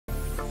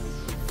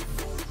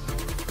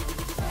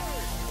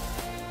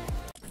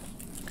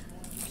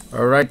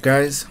Alright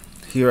guys,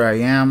 here I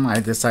am. I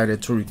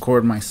decided to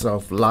record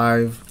myself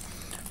live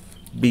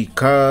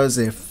because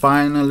it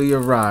finally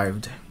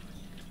arrived.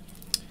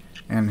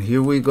 And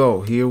here we go.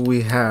 Here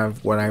we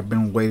have what I've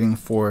been waiting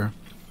for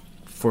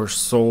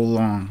so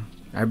long.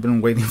 I've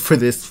been waiting for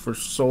this for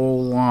so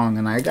long,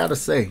 and I gotta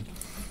say,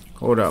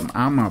 hold up,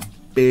 I'm a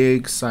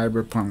big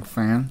Cyberpunk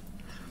fan,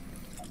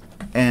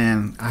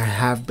 and I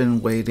have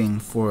been waiting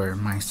for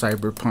my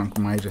Cyberpunk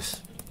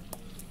Midas.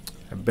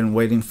 I've been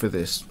waiting for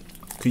this.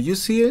 Could you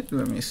see it?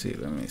 Let me see.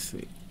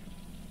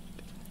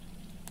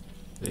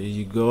 There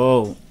you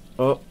go.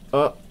 Look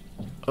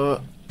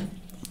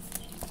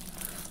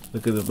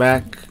at the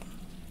back.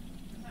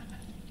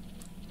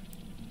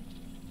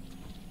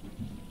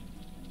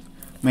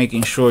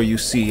 Making sure you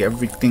see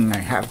everything I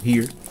have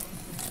here.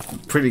 I'm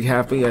pretty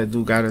happy, I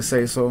do gotta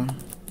say so.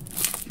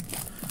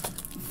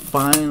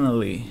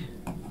 Finally.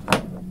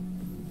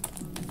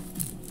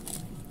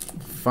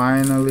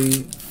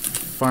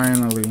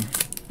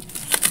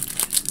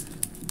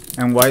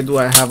 And why do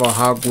I have a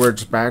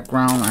Hogwarts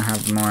background? I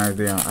have no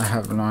idea. I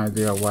have no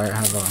idea why I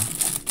have a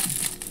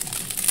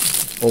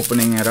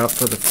opening it up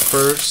for the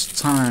first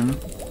time.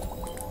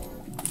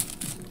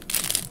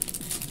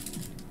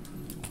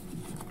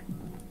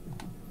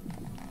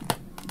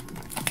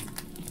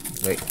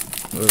 Wait,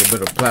 a little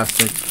bit of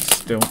plastic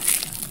still.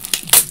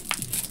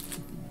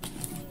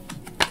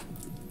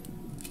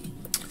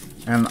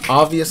 And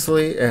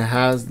obviously it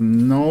has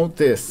no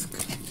disc.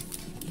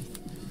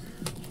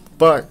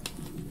 But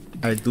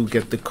I do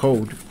get the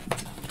code.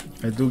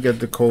 I do get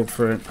the code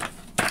for it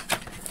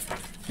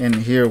in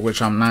here,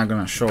 which I'm not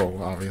gonna show,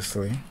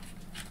 obviously.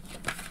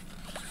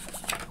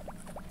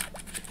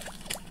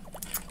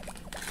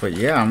 But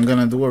yeah, I'm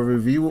gonna do a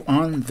review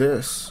on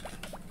this.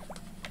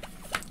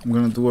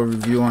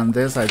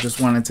 I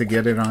just wanted to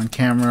get it on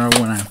camera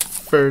when I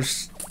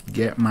first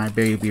get my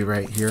baby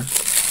right here.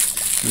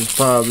 This is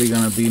probably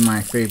gonna be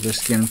my favorite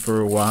skin for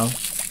a while.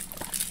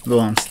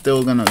 Though I'm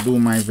still gonna do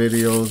my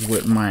videos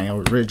with my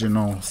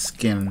original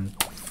skin.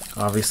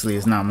 Obviously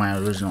it's not my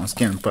original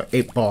skin, but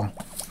 8-Ball.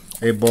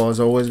 8-Ball is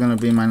always gonna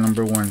be my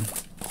 #1.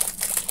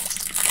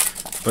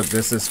 But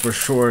this is for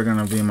sure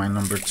gonna be my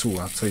 #2,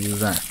 I'll tell you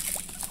that.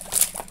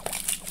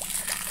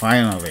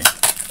 Finally.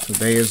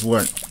 Today is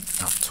what?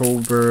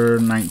 October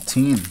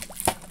 19.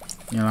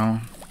 You know,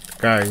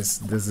 guys,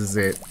 this is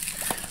it.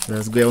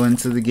 Let's go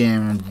into the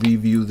game and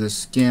review the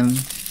skin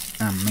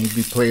and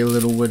maybe play a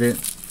little with it.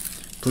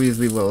 Please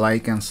leave a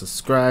like and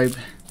subscribe.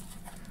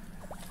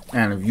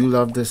 And if you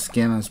love this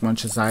skin as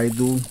much as I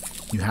do,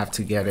 you have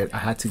to get it. I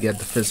had to get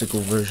the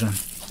physical version.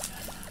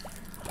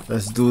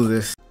 Let's do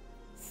this.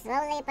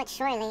 Slowly but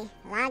surely,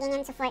 logging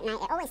into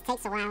Fortnite. It always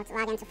takes a while to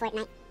log into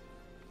Fortnite.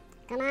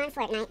 Come on,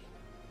 Fortnite.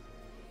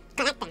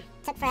 Connect them.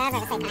 Took forever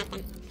to say connect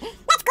them.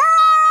 Let's go!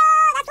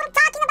 That's what I'm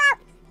talking about!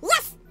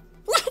 Yes!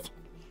 Yes!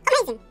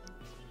 Amazing!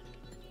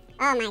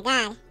 Oh my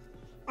god.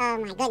 Oh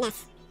my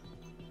goodness.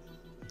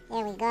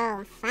 Here we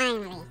go,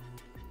 finally.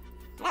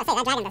 I gotta say,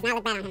 that dragon does not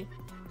look bad on him.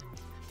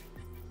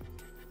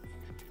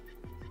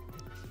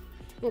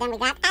 And then we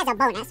got, as a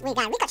bonus, we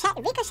got ricochet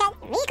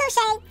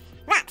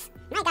rocks.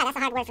 My god, that's a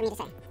hard word for me to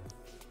say.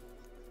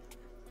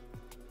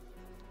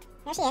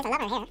 There she is, I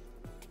love her hair.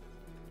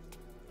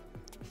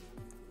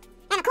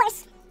 And of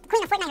course, the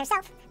queen of Fortnite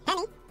herself,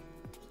 Penny.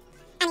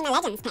 Anime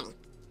Legends Penny.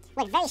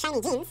 With very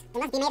shiny jeans. They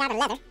must be made out of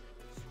leather.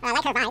 I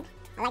like her vibe.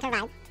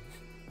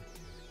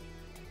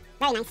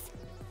 Very nice.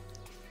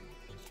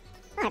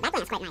 Oh, her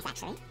background is quite nice,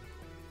 actually.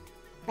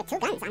 With 2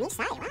 guns on each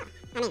side, wow.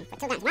 I mean, with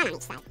 2 guns, 1 on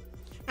each side.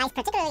 I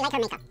particularly like her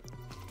makeup.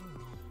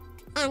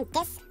 And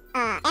this,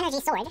 energy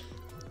sword.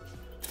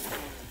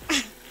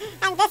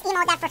 And this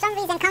emote that for some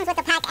reason comes with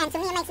the pack, and to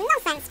me it makes no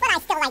sense, but I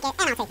still like it,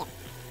 and I'll take it.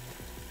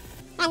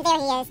 And there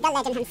he is, the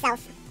legend himself.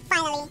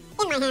 Finally,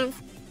 in my hands.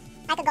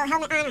 I could go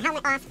helmet on or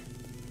helmet off.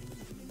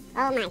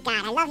 Oh my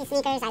god, I love his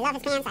sneakers, I love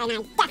his pants, and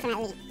I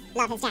definitely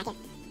love his jacket.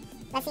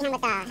 Let's see him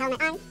with the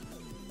helmet on.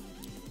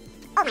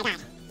 Oh my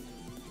god.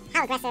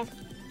 How aggressive.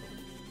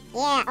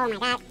 Yeah, oh my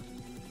god.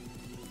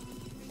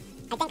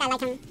 I think I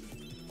like him.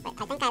 Wait,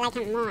 I think I like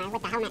him more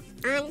with the helmet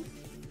on.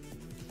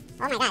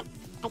 Oh my god.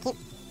 I keep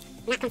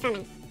not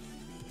confirming.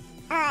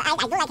 I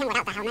do like him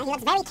without the helmet. He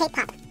looks very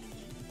K-pop.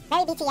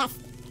 Very BTS.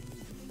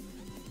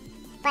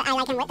 But I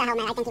like him with the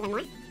helmet, I think, even more.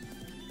 I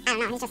don't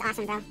know, he's just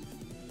awesome, bro.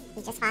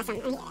 He's just awesome.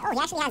 And he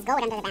actually has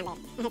gold under the band-aid.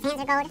 And his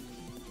hands are gold.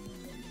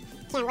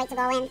 Can't wait to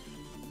go in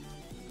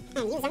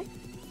and use them.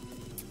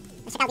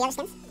 Let's check out the other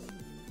skins.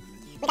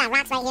 We got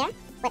rocks right here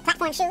with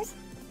platform shoes.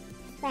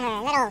 With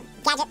her little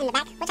gadget in the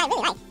back, which I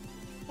really like.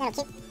 Little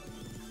cute.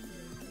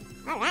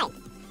 Alright.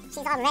 She's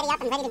all ready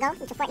up and ready to go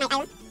into Fortnite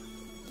Island.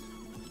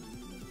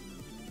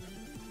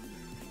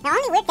 The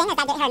only weird thing is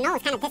that her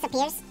nose kind of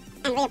disappears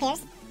and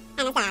reappears.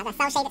 And it's the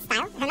cel-shaded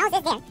style. Her nose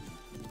is there.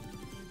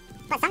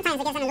 But sometimes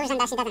it gives an illusion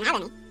that she doesn't have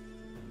any.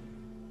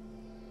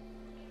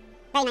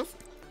 Very nice.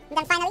 And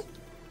then finally,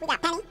 we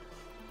got Penny.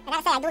 I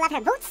gotta say, I do love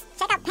her boots.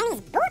 Check out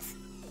Penny's boots.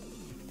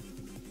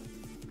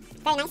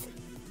 Very nice.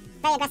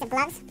 Very aggressive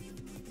gloves.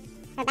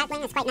 Her back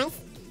bling is quite nice.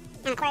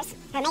 And of course,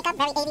 her makeup,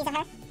 very 80s of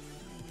her.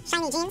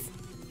 Shiny jeans.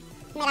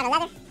 Made out of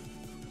leather.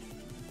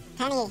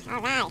 Penny,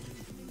 alright.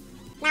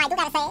 Now I do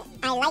gotta say,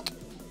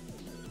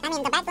 I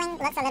mean the back bling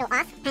looks a little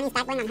off. Penny's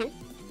back bling on him.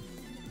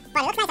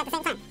 But it looks nice at the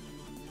same time.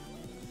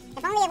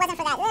 If only it wasn't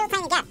for that little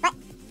tiny gap, but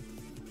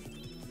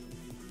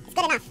it's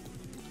good enough.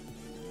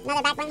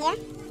 Another back bling here.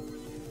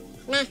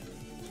 Nah.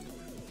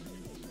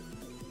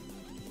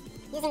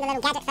 Using the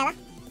little gadget fella.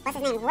 What's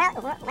his name?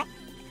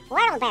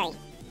 Whirlberry.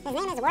 His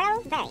name is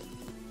Whirlberry.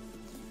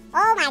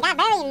 Oh my god,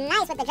 very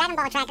nice with the Dragon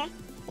Ball tracker.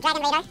 The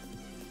Dragon Radar.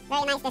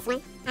 Very nice this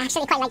one. I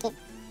actually quite like it.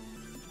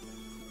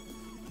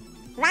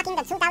 Rocking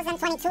the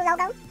 2022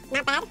 logo.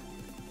 Not bad.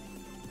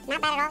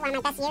 Not bad at all. One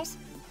of my best years.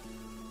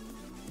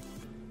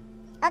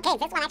 Okay,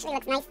 this one actually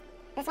looks nice.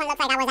 This one looks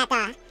like I was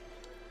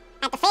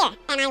at the fair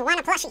and I won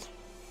a plushie.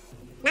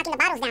 Knocking the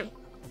bottles down.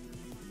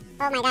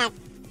 Oh my god.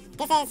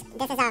 This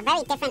is a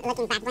very different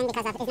looking back bling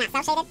because it's not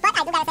cell shaded, but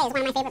I do gotta say it's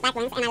one of my favorite back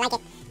blings and I like it.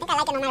 I think I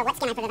like it no matter what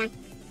skin I put it on.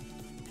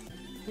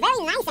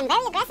 Very nice and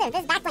very aggressive,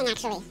 this back bling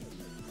actually.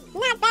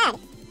 Not bad.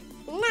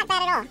 Not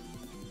bad at all.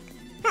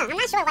 Huh, I'm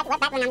not sure what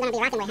back bling I'm gonna be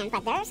rocking with him,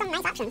 but there are some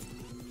nice options.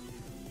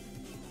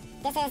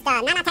 This is the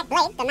Nanotech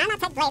blade,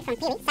 from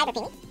Peely, Cyber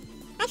Peely.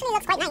 Actually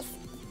looks quite nice.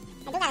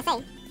 I do gotta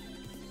say.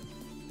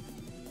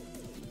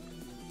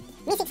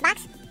 Meeseeks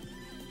box.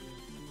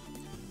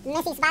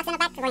 Meeseeks box in the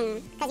back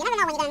bling, because you never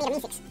know when you're gonna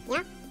need a Meeseeks, you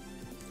know?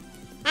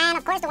 And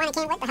of course the one it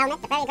came with, the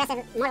helmet, the very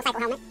aggressive motorcycle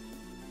helmet.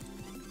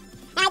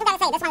 And I do gotta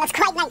say, this one looks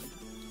quite nice.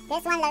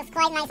 This one looks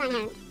quite nice on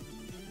him.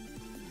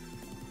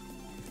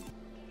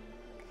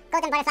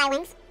 Golden butterfly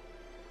wings.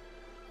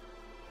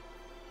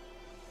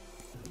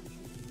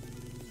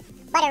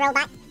 Butter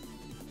robot.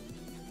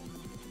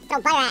 Throw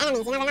butter at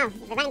enemies, you never know. If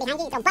they're running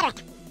behind you, throw butter at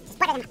them. Just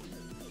butter them up.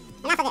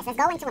 Enough of this, let's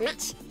go into a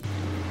match.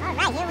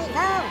 Alright, here we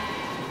go.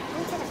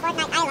 Into the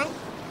Fortnite Island.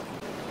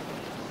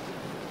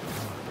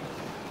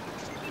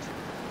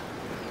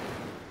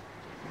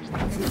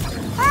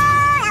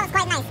 Oh, that was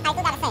quite nice. I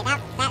do gotta say,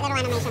 that little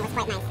animation was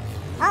quite nice.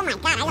 Oh my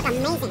god, I look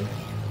amazing.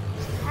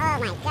 Oh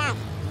my god.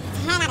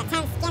 10 out of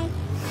 10 skin.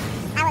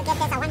 I would give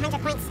this a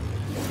 100 points.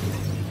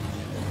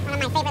 One of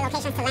my favorite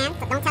locations to land,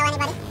 so don't tell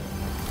anybody.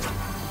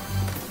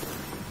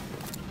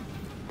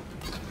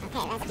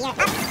 Okay, let's gear up.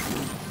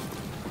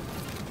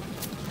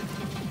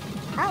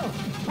 Oh,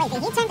 wait, did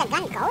he turn the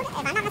gun gold, if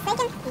I'm not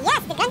mistaken?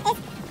 Yes, the gun is...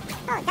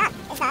 Oh, duh.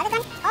 Is the other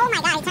gun? Oh my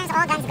god, he turns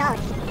all guns gold.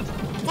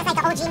 Just like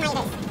the OG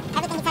Raiders.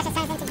 Everything he touches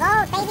turns into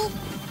gold, baby.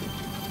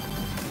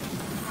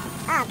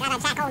 Oh, got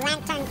a jackal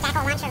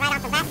launcher right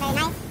off the bat, very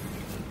nice.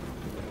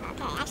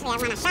 Okay, actually I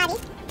want a shotty.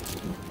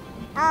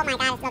 Oh my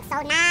god, it looks so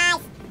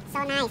nice. So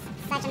nice.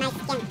 Such a nice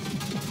skin.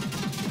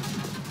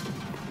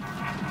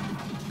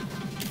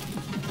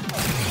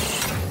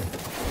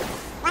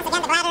 Once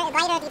again, the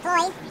glider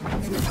deploys.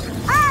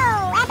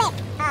 Oh, epic!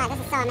 Oh, this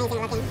is so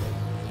amazing looking.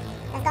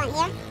 Let's go in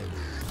here.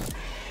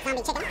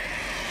 Zombie chicken.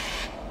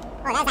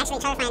 Oh, that's actually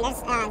terrifying. There's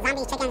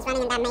zombie chickens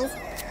running in that maze.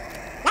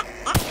 Oh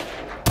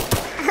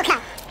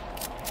god.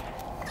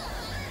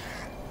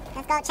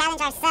 Let's go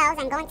challenge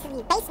ourselves and go into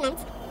the basement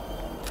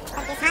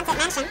of this haunted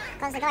mansion.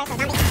 Close the door so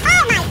zombies...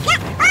 Oh my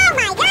god! Oh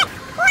my god!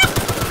 What?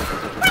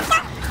 What the...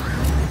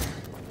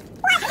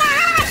 What the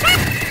hell was that?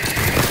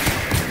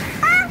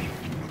 Oh!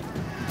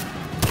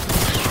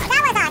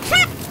 That was a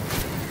trap!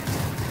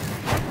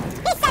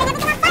 He's setting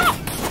everything on fire!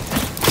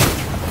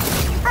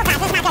 Oh god,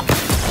 this is not good.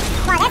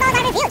 Well, there goes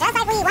our review, just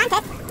like we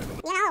wanted.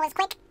 You know, it was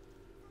quick.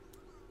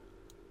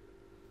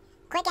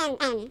 Quick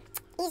and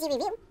easy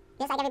review.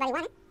 Just like everybody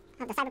wanted.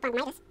 Of the Cyberpunk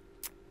Midas.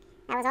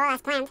 That was all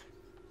as planned.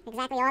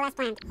 Exactly all as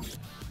planned.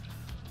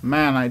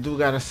 Man, I do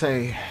gotta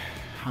say,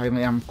 I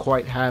am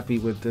quite happy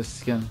with this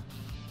skin.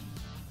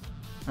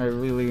 I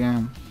really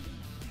am.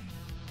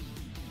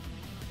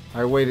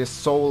 I waited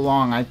so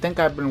long. I think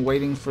I've been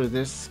waiting for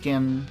this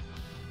skin.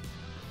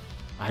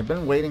 I've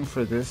been waiting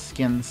for this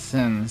skin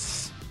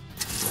since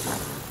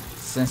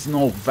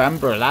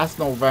November. Last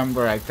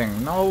November, I think.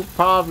 No,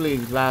 probably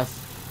last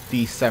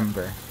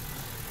December.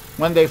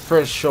 When they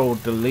first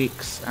showed the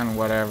leaks and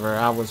whatever,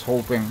 I was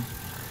hoping.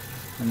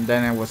 And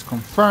then it was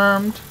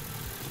confirmed.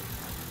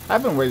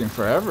 I've been waiting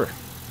forever.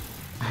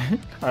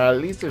 Or at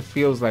least it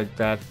feels like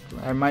that.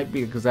 I might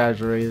be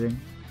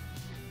exaggerating.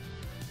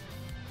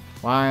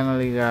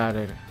 Finally got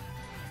it.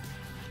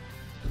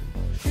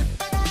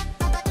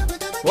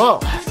 Well,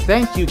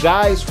 thank you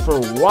guys for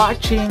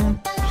watching.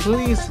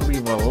 Please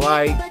leave a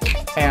like.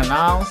 And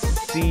I'll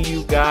see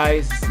you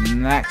guys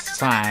next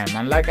time.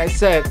 And like I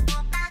said,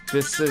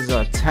 this is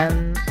a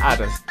 10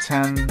 out of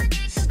 10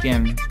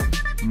 skin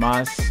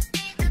must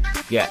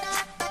get.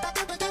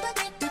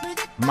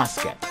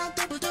 Must get.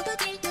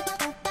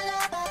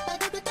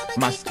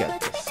 Must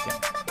get this skin.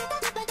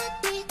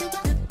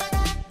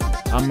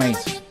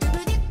 Amazing.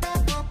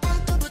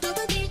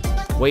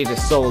 Waited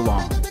so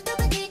long.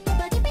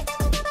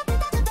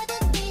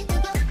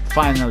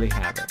 Finally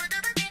have it.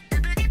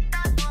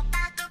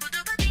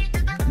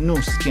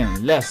 New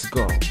skin, let's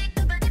go.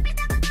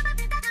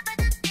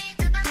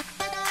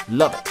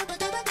 Love it.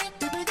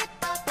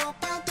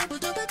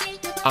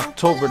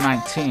 October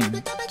 19,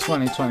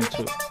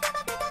 2022.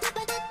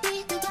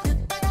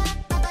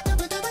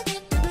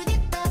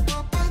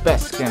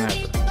 Best skin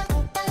ever.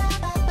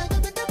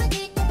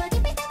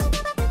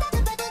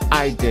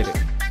 I did it.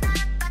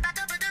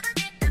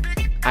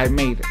 I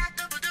made it.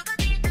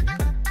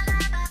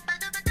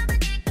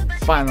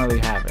 Finally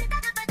have it.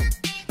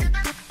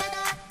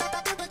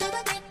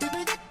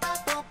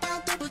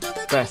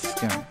 Best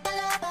skin.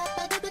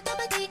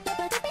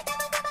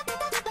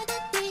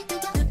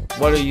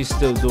 What are you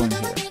still doing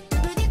here?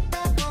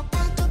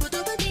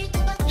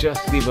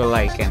 Just leave a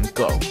like and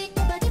go.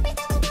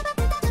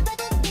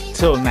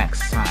 Till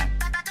next time.